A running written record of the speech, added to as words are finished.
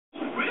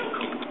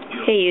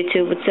Hey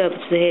YouTube, what's up?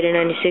 It's the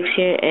Hater96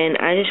 here, and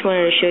I just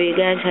wanted to show you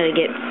guys how to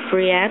get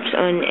free apps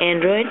on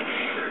Android,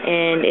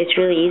 and it's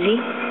really easy.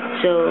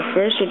 So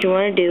first what you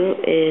want to do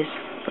is,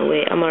 oh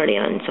wait, I'm already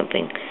on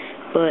something,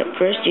 but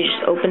first you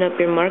just open up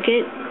your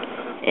market,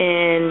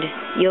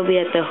 and you'll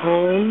be at the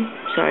home,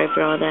 sorry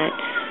for all that,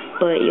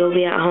 but you'll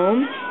be at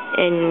home,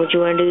 and what you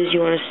want to do is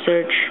you want to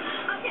search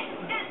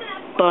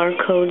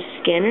barcode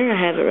scanner. I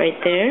have it right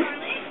there,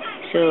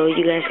 so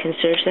you guys can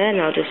search that,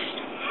 and I'll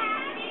just,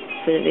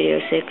 for the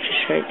video's sake,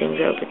 just write things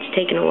up. It's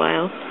taken a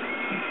while,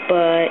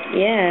 but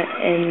yeah.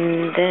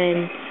 And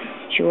then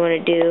what you want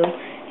to do,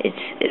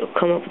 it'll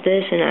come up with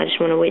this, and I just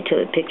want to wait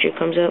till the picture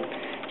comes up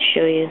to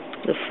show you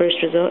the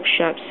first result,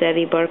 Shop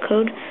Savvy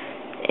barcode,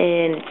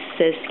 and it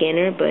says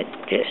scanner, but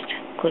just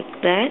click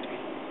that.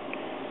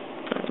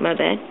 My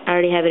bad, I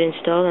already have it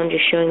installed. I'm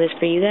just showing this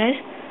for you guys,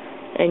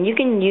 and you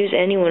can use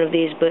any one of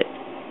these, but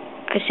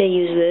I say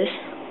use this.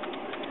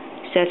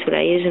 So that's what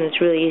I use, and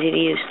it's really easy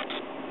to use.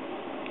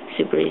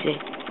 Super easy.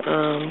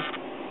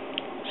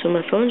 So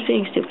my phone's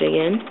being stupid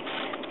again,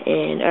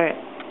 and alright,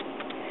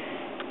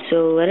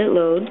 so let it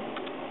load,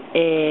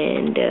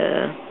 and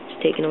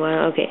it's taking a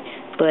while. Okay,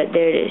 but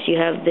there it is. You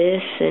have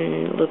this,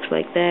 and it looks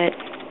like that.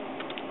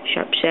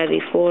 Shop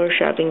Savvy 4,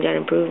 shopping got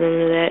improved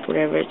under that,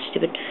 whatever, it's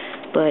stupid.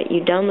 But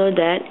you download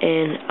that,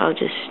 and I'll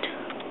just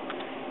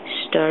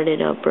start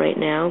it up right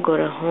now. Go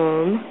to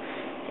home,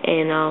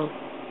 and I'll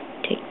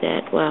take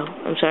that. Wow,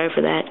 I'm sorry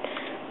for that.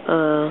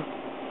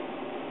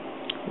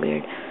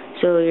 Weird.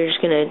 So you're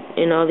just gonna,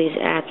 in all these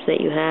apps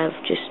that you have,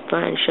 just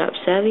find Shop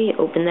Savvy,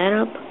 open that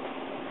up,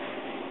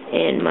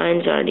 and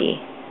mine's already,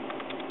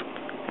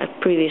 I've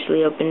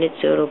previously opened it,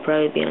 so it'll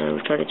probably be on a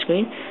retarded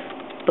screen,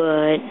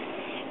 but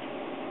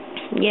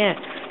yeah,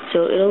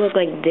 so it'll look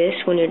like this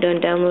when you're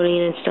done downloading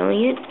and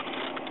installing it,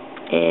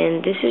 and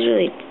this is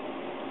really,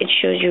 it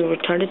shows you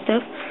retarded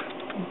stuff,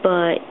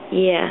 but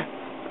yeah,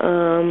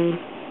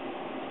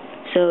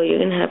 so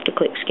you're gonna have to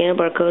click scan a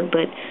barcode,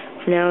 but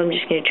for now, I'm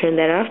just going to turn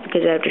that off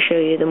because I have to show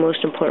you the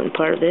most important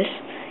part of this,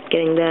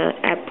 getting the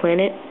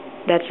Applanet.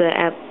 That's an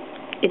app.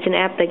 It's an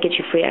app that gets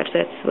you free apps.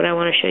 That's what I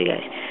want to show you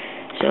guys.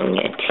 So I'm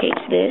going to take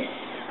this,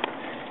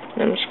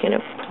 and I'm just going to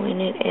point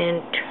it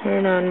and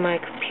turn on my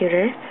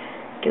computer.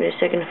 Give it a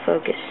second to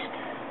focus.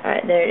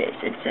 Alright, there it is.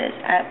 It says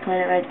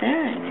Applanet right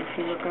there, and if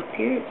you look up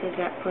here, it says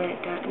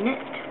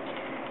Applanet.net.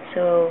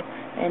 So,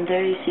 and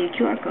there you see a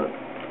QR code.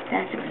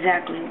 That's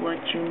exactly what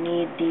you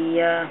need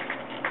the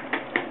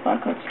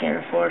barcode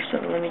scanner for.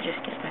 So let me just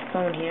get my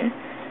phone here,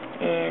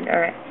 and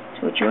alright,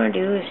 so what you want to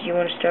do is you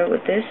want to start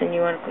with this, and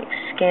you want to click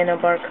scan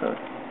a barcode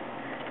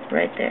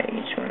right there.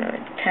 You just want to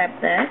tap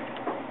that,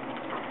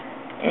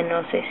 and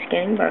it'll say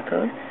scanning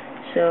barcode.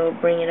 So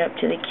bring it up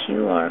to the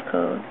QR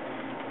code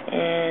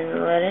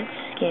and let it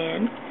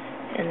scan,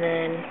 and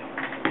then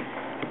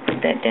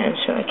put that down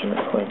so I can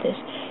record this.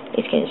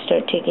 It's going to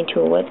start taking to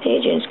a web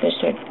page, and it's going to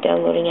start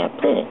downloading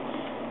Applanet.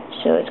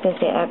 So it's going to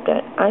say app.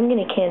 I'm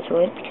going to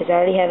cancel it because I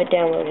already have it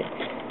downloaded.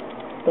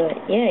 But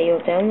yeah,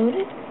 you'll download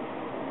it,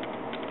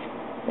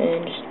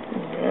 and just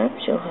in the apps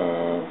you'll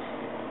have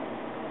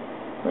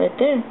right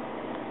there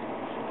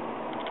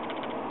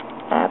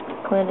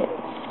Applanet.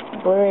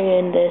 It's blurry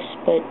in this,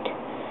 but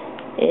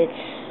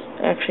it's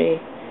actually,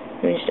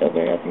 let me just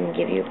open it up and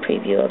give you a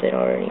preview of it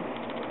already.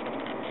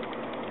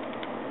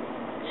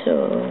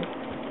 So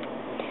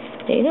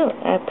there you go,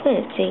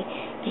 Applanet. See,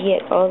 you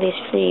get all these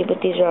free, but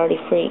these are already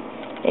free.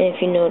 And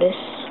if you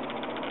notice,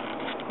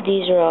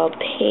 these are all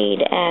paid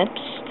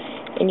apps,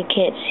 and you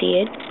can't see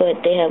it, but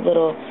they have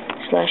little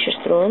slashes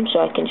through them,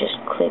 so I can just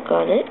click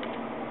on it,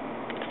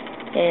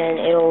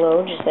 and it'll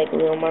load just like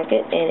Real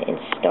Market and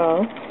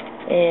install,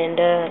 and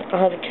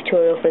I'll have a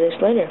tutorial for this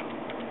later.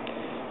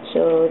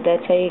 So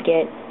that's how you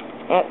get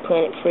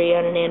Applanet free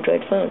on an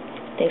Android phone.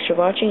 Thanks for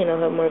watching, and I'll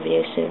have more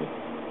videos soon.